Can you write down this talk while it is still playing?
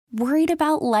Worried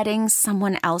about letting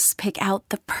someone else pick out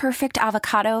the perfect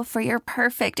avocado for your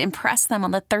perfect impress them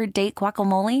on the third date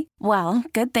guacamole? Well,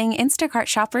 good thing Instacart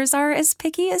shoppers are as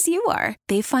picky as you are.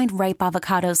 They find ripe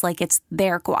avocados like it's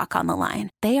their guac on the line.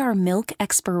 They are milk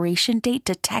expiration date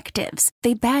detectives.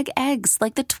 They bag eggs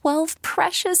like the 12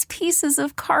 precious pieces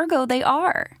of cargo they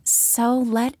are. So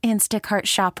let Instacart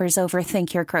shoppers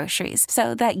overthink your groceries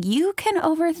so that you can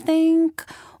overthink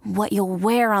what you'll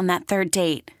wear on that third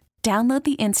date. Download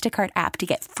the Instacart app to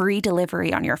get free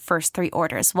delivery on your first 3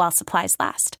 orders while supplies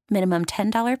last. Minimum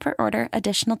 $10 per order.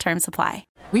 Additional terms apply.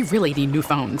 We really need new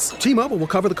phones. T-Mobile will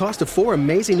cover the cost of 4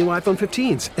 amazing new iPhone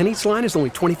 15s, and each line is only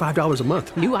 $25 a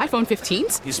month. New iPhone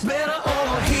 15s? It's better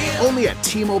over here. Only at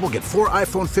T-Mobile, get 4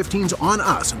 iPhone 15s on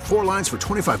us and 4 lines for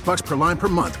 $25 per line per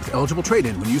month with eligible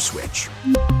trade-in when you switch.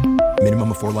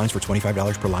 Minimum of 4 lines for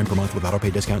 $25 per line per month with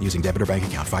autopay discount using debit or bank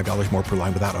account. $5 more per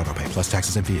line without autopay, plus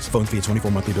taxes and fees. Phone fee at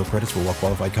 24 monthly bill credits for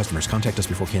well-qualified customers. Contact us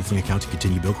before canceling account to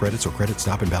continue bill credits or credit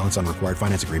stop and balance on required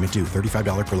finance agreement due.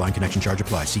 $35 per line connection charge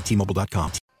applies. See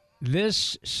T-Mobile.com.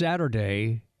 This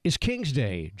Saturday is King's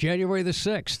Day, January the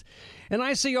 6th. And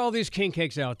I see all these king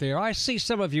cakes out there. I see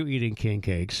some of you eating king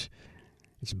cakes.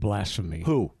 It's blasphemy.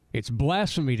 Who? It's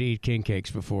blasphemy to eat king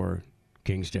cakes before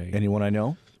King's Day. Anyone I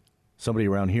know? Somebody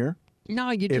around here?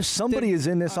 No, you just... If somebody is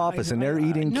in this office and they're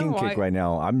eating king cake right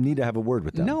now, I need to have a word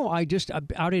with them. No, I just,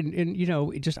 out in you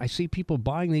know, just I see people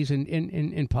buying these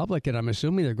in public, and I'm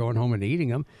assuming they're going home and eating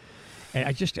them. And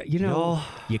I just,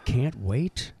 you can't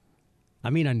wait.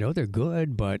 I mean, I know they're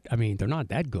good, but, I mean, they're not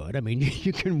that good. I mean,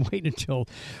 you can wait until,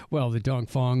 well, the Dong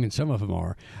Fong and some of them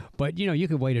are. But, you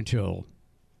can wait until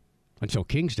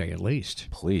King's Day at least.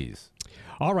 Please.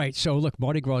 All right, so look,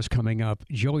 Mardi Gras is coming up.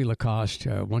 Joey Lacoste,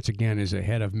 once again, is the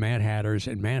head of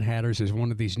Madhatters, and Madhatters is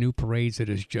one of these new parades that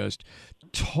is just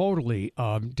totally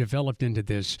developed into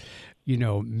this,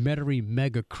 Metairie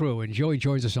mega-krewe. And Joey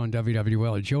joins us on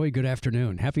WWL. Joey, good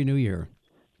afternoon. Happy New Year.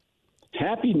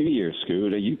 Happy New Year,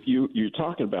 Scoot. You're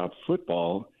talking about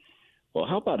football. Well,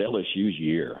 how about LSU's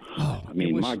year? Oh, I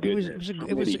mean, my goodness.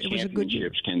 It was a good year.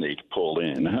 Can they pull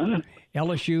in, huh?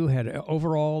 LSU had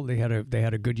overall they had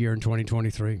a good year in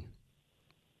 2023.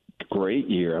 Great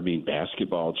year. I mean,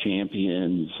 basketball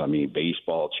champions. I mean,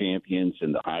 baseball champions,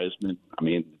 and the Heisman. I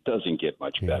mean, it doesn't get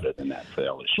much better than that for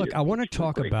LSU. Look, I want to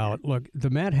talk about the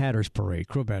Mad Hatters parade,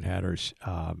 Krewe Mad Hatters.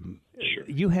 Sure.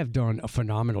 You have done a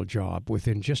phenomenal job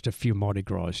within just a few Mardi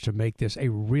Gras to make this a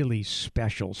really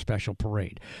special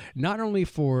parade. Not only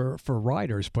for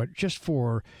riders, but just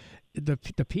for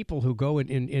the people who go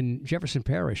in Jefferson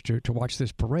Parish to watch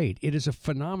this parade. It is a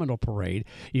phenomenal parade.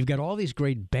 You've got all these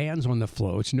great bands on the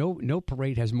floats. No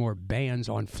parade has more bands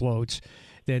on floats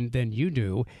than you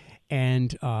do.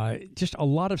 And just a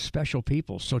lot of special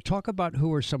people. So talk about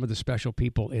who are some of the special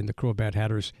people in the Krewe Mad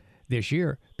Hatters this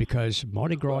year, because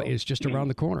Mardi Gras is just around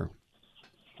the corner.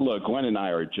 Look, Gwen and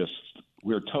I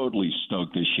we're totally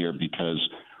stoked this year because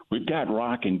we've got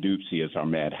Rockin' Doopsie as our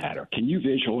Mad Hatter. Can you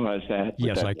visualize that?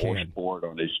 Yes, with that I can. Board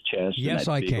on his chest. Yes, and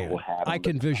that I big can. old hat I on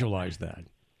can the visualize that.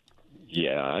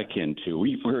 Yeah, I can too.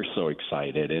 We're so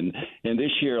excited, and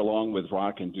this year, along with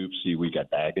Rockin' Doopsie, we got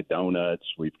Bag of Donuts,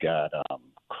 we've got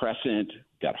Crescent,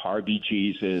 got Harvey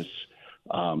Jesus.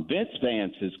 Vince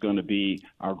Vance is going to be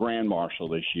our Grand Marshal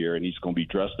this year, and he's going to be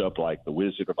dressed up like the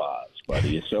Wizard of Oz,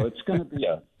 buddy. So it's going to be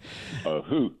a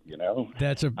hoot,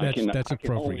 That's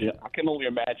appropriate. I can only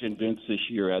imagine Vince this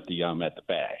year at the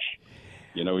bash.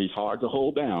 He's hard to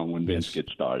hold down when Vince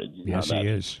gets started. Yes, he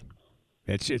is.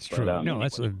 It's true.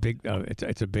 That's a big.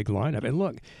 It's a big lineup. And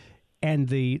look, and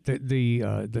the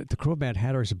Krewe Mad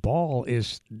Hatters ball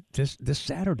is this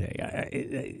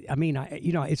Saturday. I mean,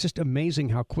 it's just amazing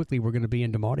how quickly we're going to be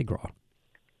into Mardi Gras.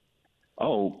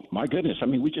 Oh my goodness! I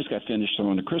mean, we just got finished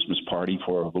throwing the Christmas party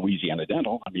for Louisiana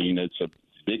Dental. I mean, it's the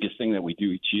biggest thing that we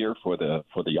do each year for the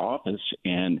office,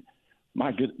 and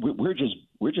my good, we're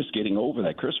just getting over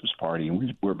that Christmas party,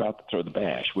 and we're about to throw the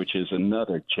bash, which is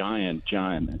another giant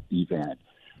event.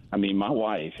 I mean, my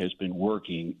wife has been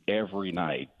working every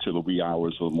night till the wee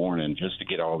hours of the morning just to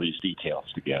get all these details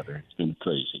together. It's been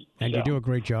crazy. And you do a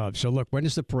great job. So, look, when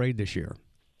is the parade this year?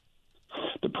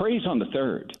 The parade's on the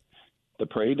 3rd. The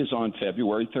parade is on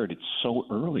February 3rd. It's so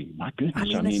early. My goodness.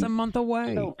 I mean, it's a month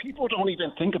away. People don't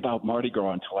even think about Mardi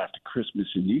Gras until after Christmas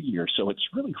and New Year, so it's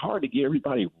really hard to get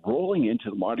everybody rolling into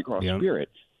the Mardi Gras spirit.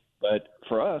 But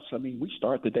for us, I mean, we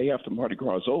start the day after Mardi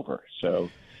Gras is over, so...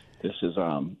 This is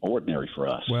ordinary for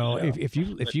us. Well, so.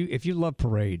 if you love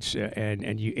parades and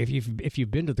if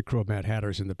you've been to the Krewe of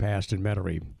Madhatters in the past in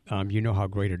Metairie, you know how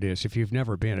great it is. If you've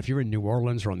never been, if you're in New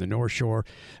Orleans or on the North Shore,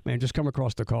 man, just come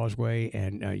across the Causeway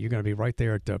and you're going to be right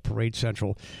there at Parade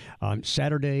Central.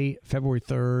 Saturday, February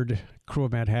 3rd, Krewe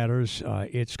of Madhatters.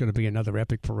 It's going to be another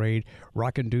epic parade.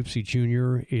 Rockin' Doopsie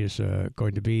Jr. is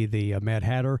going to be the Mad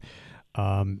Hatter.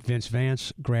 Vince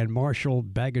Vance, Grand Marshal,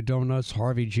 Bag of Donuts,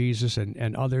 Harvey Jesus,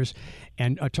 and others.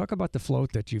 And talk about the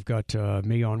float that you've got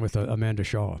me on with Amanda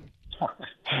Shaw.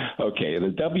 Okay,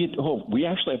 we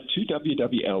actually have 2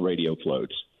 WWL radio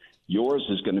floats. Yours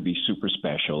is going to be super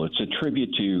special. It's a tribute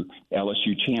to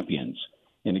LSU champions.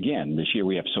 And again, this year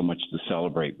we have so much to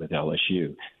celebrate with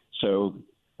LSU. So,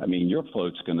 I mean, your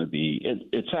float's going to be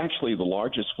it's actually the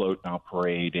largest float in our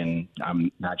parade, and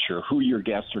I'm not sure who your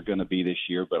guests are going to be this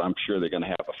year, but I'm sure they're going to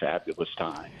have a fabulous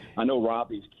time. I know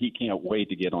he can't wait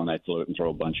to get on that float and throw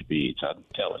a bunch of beads. I'm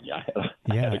telling you.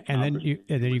 And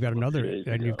then you got another,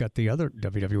 and you've got the other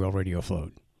WWL radio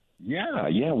float.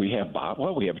 Yeah, we have Bob.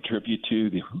 Well, we have a tribute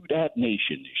to the Who Dat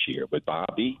Nation this year with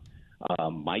Bobby,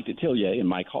 Mike Detillier, and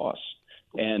Mike Haas.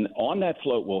 And on that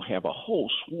float, we'll have a whole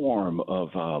swarm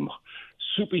of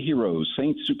superheroes,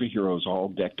 Saint superheroes, all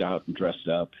decked out and dressed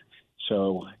up.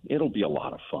 So it'll be a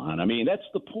lot of fun. I mean, that's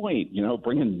the point,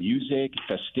 bringing music,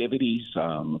 festivities,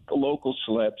 the local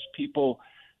celebs, people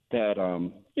that,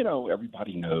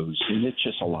 everybody knows. And it's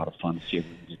just a lot of fun to see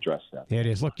everybody get dressed up. It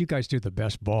is. Look, you guys do the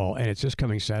best ball, and it's this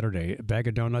coming Saturday. Bag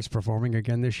of Donuts performing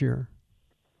again this year?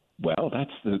 Well, that's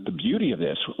the beauty of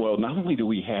this. Well, not only do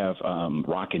we have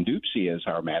Rockin' Doopsie as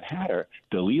our Mad Hatter,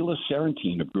 Delilah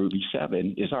Sarantine of Groovy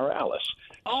 7 is our Alice.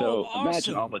 So awesome.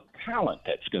 Imagine all the talent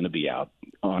that's going to be out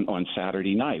on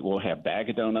Saturday night. We'll have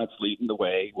Bag of Donuts leading the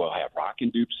way. We'll have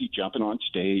Rockin' Doopsie jumping on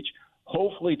stage.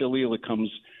 Hopefully Delilah comes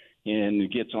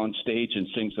and gets on stage and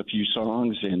sings a few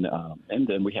songs, and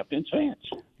then we have Vince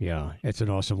Vance. Yeah, it's an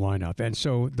awesome lineup. And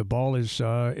so the ball is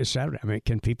Saturday. I mean,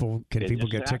 can people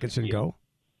get tickets and go?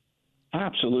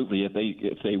 Absolutely. If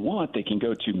they want, they can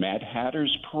go to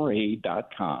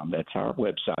madhattersparade.com. That's our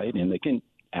website, and they can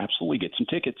absolutely get some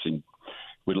tickets, and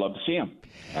we'd love to see them.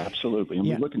 Absolutely. And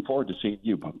we're looking forward to seeing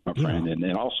you, my friend,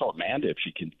 and also Amanda, if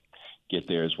she can get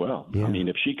there as well. Yeah. I mean,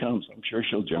 if she comes, I'm sure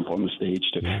she'll jump on the stage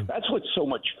too. Yeah. That's what's so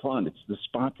much fun. It's the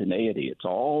spontaneity. It's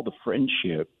all the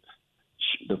friendships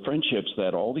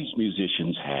that all these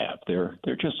musicians have. They're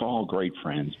just all great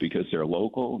friends because they're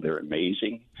local, they're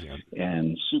amazing,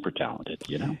 and super talented,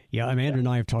 Yeah, Amanda and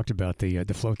I have talked about the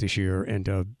float this year and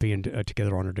being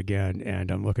together on it again, and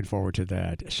I'm looking forward to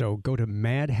that. So go to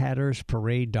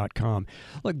madhattersparade.com.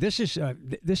 Look, this is a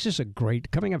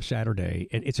great, coming up Saturday,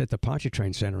 and it's at the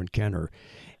Pontchartrain Center in Kenner,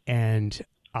 and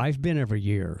I've been every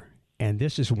year, and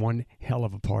this is one hell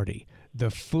of a party.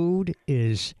 The food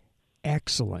is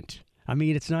excellent. I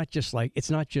mean, it's not just like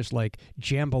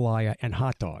jambalaya and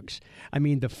hot dogs. I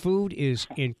mean, the food is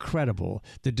incredible.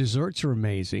 The desserts are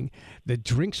amazing. The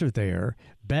drinks are there.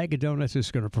 Bag of Donuts is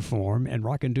going to perform, and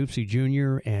Rockin' Doopsie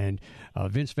Jr. and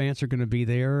Vince Vance are going to be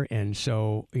there. And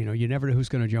so, you never know who's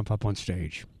going to jump up on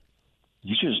stage.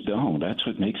 You just don't. That's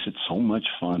what makes it so much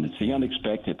fun. It's the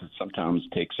unexpected that sometimes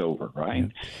takes over, right? Yeah.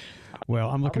 Well,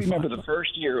 I'm looking. I remember the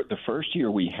first year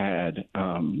we had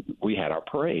our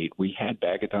parade. We had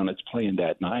Bag of Donuts playing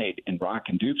that night, and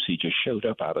Rockin' Doopsie just showed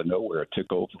up out of nowhere,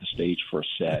 took over the stage for a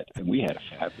set, and we had a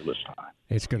fabulous time.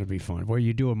 It's going to be fun. Well,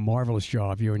 you do a marvelous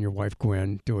job. You and your wife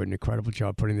Gwen do an incredible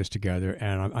job putting this together,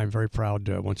 and I'm very proud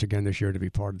once again this year to be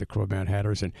part of the Krewe of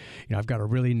Madhatters. And I've got a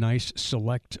really nice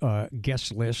select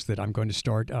guest list that I'm going to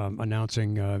start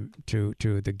announcing to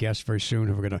the guests very soon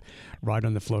who are going to ride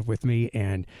on the float with me,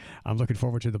 and I'm looking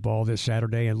forward to the ball this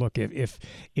Saturday. And look, if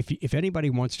anybody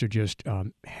wants to just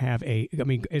have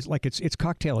it's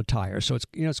cocktail attire, so it's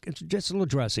just a little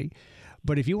dressy.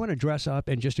 But if you want to dress up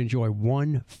and just enjoy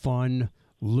one fun,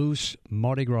 loose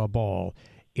Mardi Gras ball,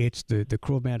 it's the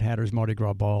Krewe of Madhatters Mardi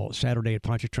Gras Ball Saturday at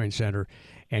Pontchartrain Center.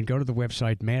 And go to the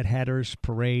website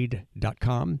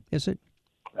madhattersparade.com. Is it?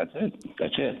 That's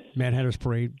it.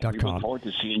 MadhattersParade.com. We look forward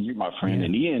to seeing you, my friend. Yeah.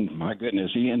 And Ian, my goodness,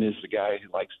 Ian is the guy who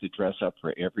likes to dress up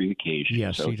for every occasion.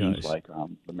 Yes, so he does. He's like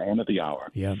the man of the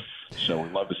hour. Yeah. So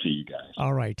we'd love to see you guys.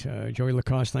 All right. Joey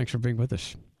Lacoste, thanks for being with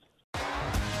us.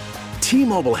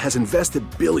 T-Mobile has invested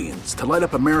billions to light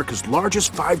up America's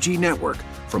largest 5G network,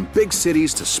 from big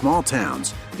cities to small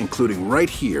towns, including right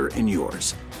here in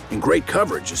yours. And great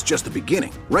coverage is just the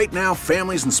beginning. Right now,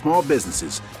 families and small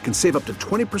businesses can save up to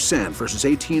 20% versus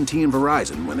AT&T and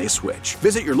Verizon when they switch.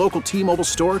 Visit your local T-Mobile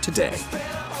store today.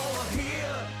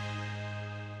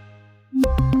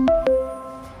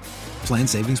 Plan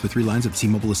savings with 3 lines of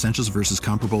T-Mobile Essentials versus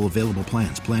comparable available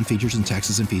plans. Plan features and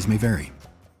taxes and fees may vary.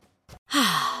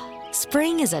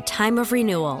 Spring is a time of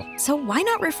renewal, so why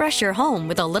not refresh your home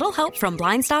with a little help from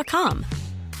Blinds.com?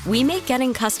 We make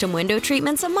getting custom window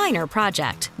treatments a minor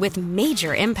project with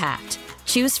major impact.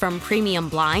 Choose from premium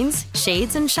blinds,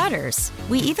 shades, and shutters.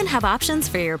 We even have options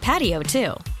for your patio,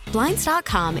 too.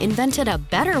 Blinds.com invented a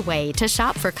better way to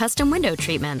shop for custom window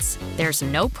treatments. There's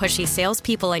no pushy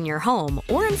salespeople in your home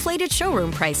or inflated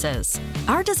showroom prices.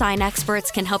 Our design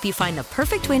experts can help you find the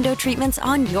perfect window treatments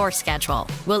on your schedule.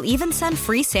 We'll even send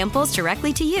free samples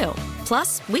directly to you.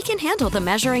 Plus, we can handle the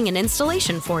measuring and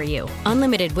installation for you.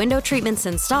 Unlimited window treatments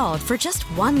installed for just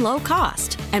one low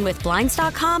cost. And with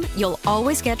Blinds.com, you'll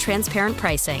always get transparent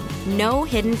pricing. No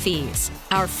hidden fees.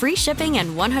 Our free shipping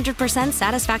and 100%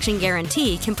 satisfaction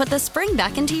guarantee can put the spring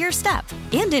back into your step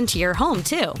and into your home,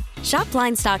 too. Shop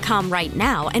Blinds.com right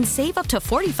now and save up to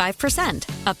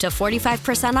 45%. Up to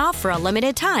 45% off for a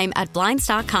limited time at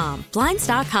Blinds.com.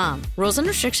 Blinds.com. Rules and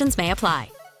restrictions may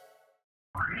apply.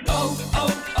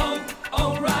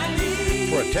 O'Reilly.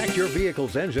 Protect your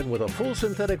vehicle's engine with a full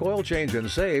synthetic oil change and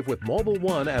save with Mobil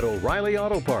 1 at O'Reilly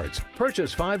Auto Parts.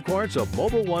 Purchase 5 quarts of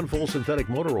Mobil 1 full synthetic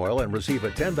motor oil and receive a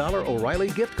 $10 O'Reilly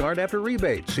gift card after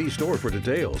rebate. See store for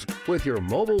details. With your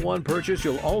Mobil 1 purchase,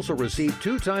 you'll also receive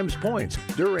 2 times points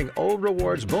during O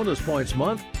Rewards Bonus Points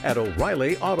Month at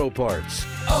O'Reilly Auto Parts.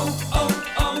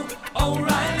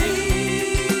 O'Reilly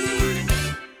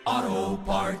Auto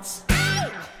Parts.